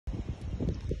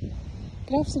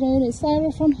Good afternoon, it's Sarah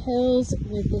from Hills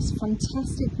with this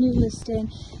fantastic new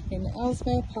listing in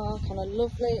Ellesmere Park on a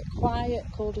lovely quiet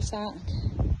cul-de-sac.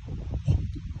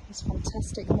 This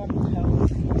fantastic modern home.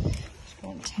 Just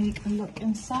going to take a look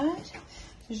inside.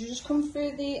 As you just come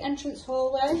through the entrance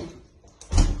hallway,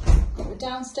 got the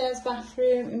downstairs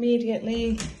bathroom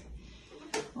immediately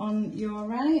on your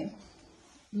right.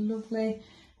 Lovely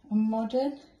and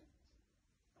modern.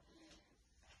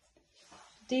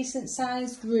 Decent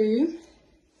sized room.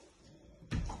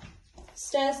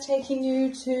 Stairs taking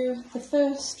you to the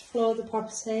first floor of the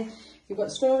property. You've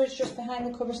got storage just behind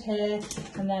the cupboard here,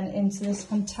 and then into this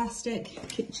fantastic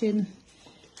kitchen,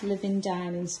 living,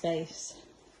 dining space.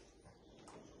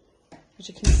 As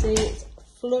you can see, it's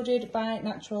flooded by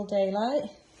natural daylight.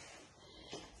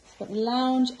 It's got the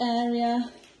lounge area,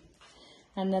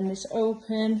 and then this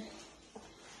open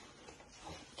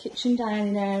kitchen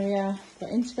dining area.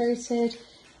 Got integrated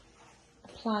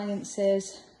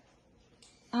appliances,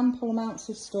 ample amounts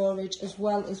of storage as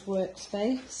well as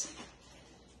workspace,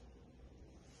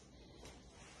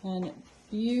 and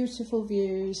beautiful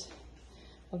views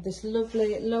of this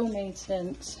lovely low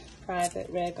maintenance private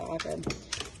rear garden.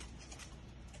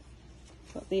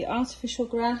 Got the artificial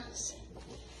grass,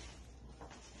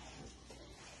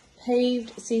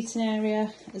 paved seating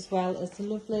area, as well as the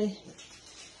lovely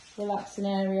relaxing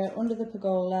area under the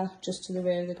pergola just to the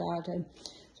rear of the garden.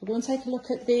 So we're going to take a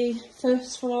look at the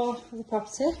first floor of the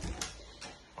property,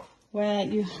 where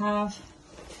you have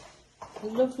a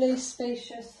lovely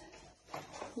spacious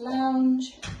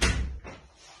lounge,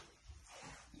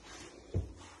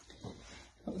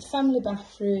 got the family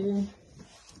bathroom,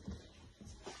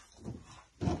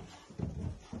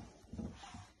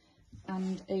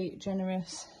 and a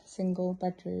generous single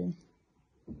bedroom.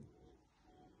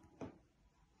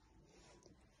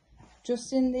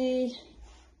 Just in the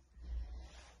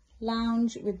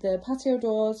lounge with the patio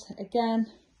doors, again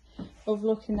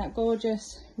overlooking that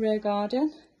gorgeous rear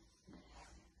garden.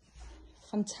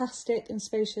 Fantastic and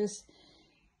spacious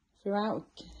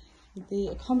throughout, with the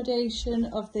accommodation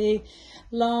of the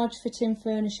large fit-in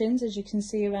furnishings, as you can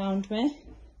see around me.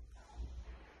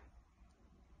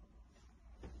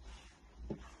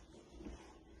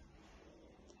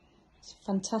 It's a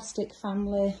fantastic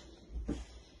family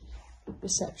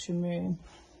reception room.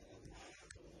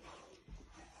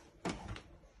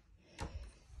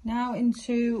 Now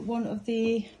into one of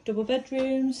the double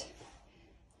bedrooms,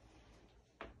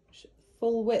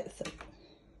 full width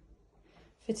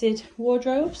fitted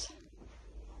wardrobes.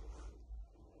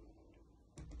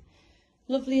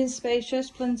 Lovely and spacious,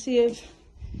 plenty of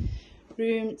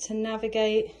room to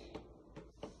navigate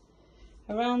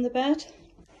around the bed.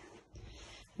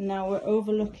 And now we're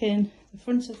overlooking the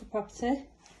front of the property,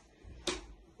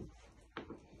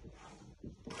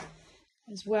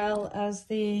 as well as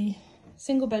the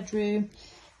single bedroom,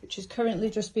 which is currently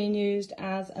just being used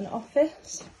as an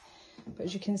office. But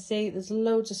as you can see, there's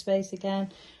loads of space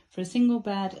again for a single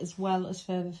bed as well as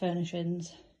further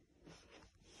furnishings.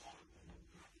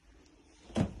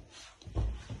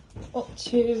 Up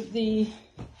to the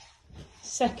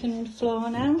second floor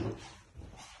now.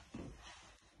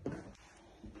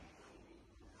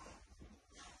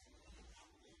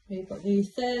 We've got the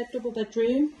third double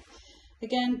bedroom,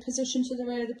 again positioned to the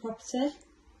rear of the property,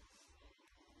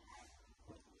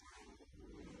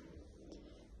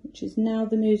 which is now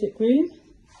the music room,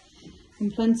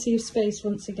 and plenty of space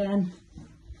once again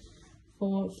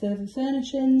for further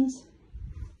furnishings.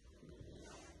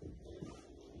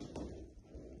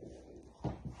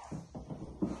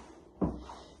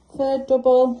 Third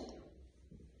double,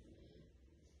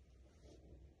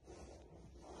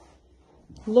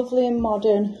 lovely and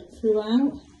modern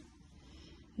throughout,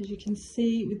 as you can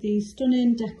see, with the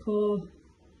stunning decor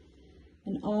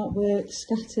and artwork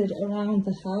scattered around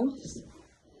the house.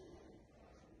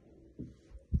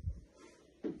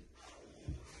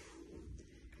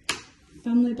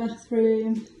 Family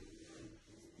bathroom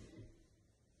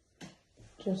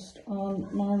just on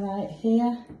my right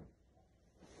here.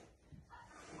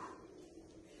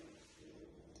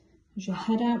 As you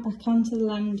head out back onto the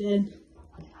landing,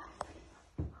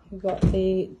 we've got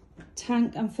the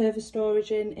tank and further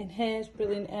storage in here,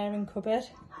 brilliant airing cupboard.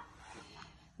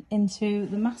 Into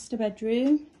the master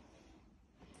bedroom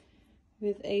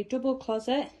with a double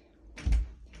closet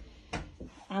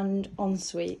and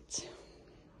ensuite.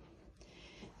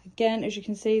 Again, as you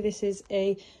can see, this is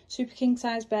a super king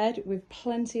size bed with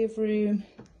plenty of room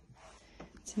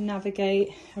to navigate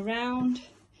around.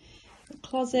 The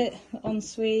closet, the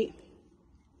ensuite,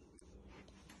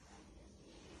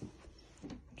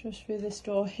 just through this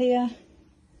door here.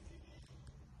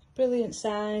 Brilliant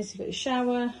size. You've got your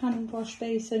shower, hand wash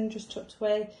basin just tucked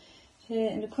away here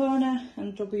in the corner,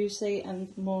 and WC and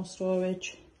more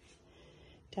storage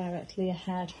directly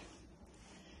ahead.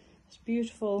 It's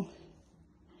beautiful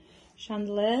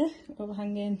chandelier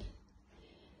overhanging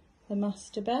the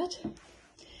master bed.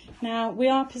 Now we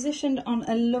are positioned on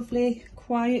a lovely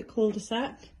quiet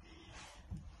cul-de-sac,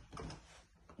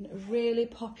 a really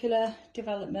popular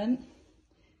development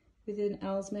within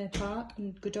Ellesmere Park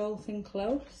and Godolphin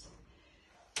Close.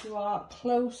 You are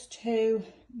close to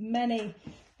many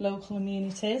local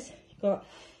amenities. You've got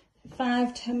a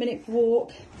 5-10 minute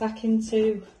walk back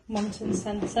into Monton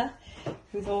Centre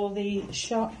with all the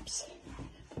shops,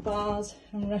 bars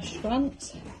and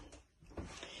restaurants.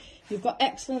 You've got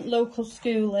excellent local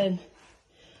schooling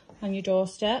on your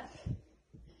doorstep.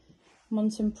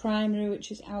 Monton Primary,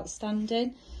 which is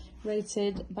outstanding,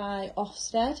 rated by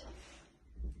Ofsted.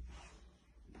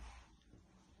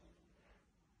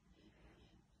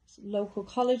 Local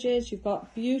colleges, you've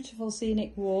got beautiful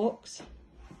scenic walks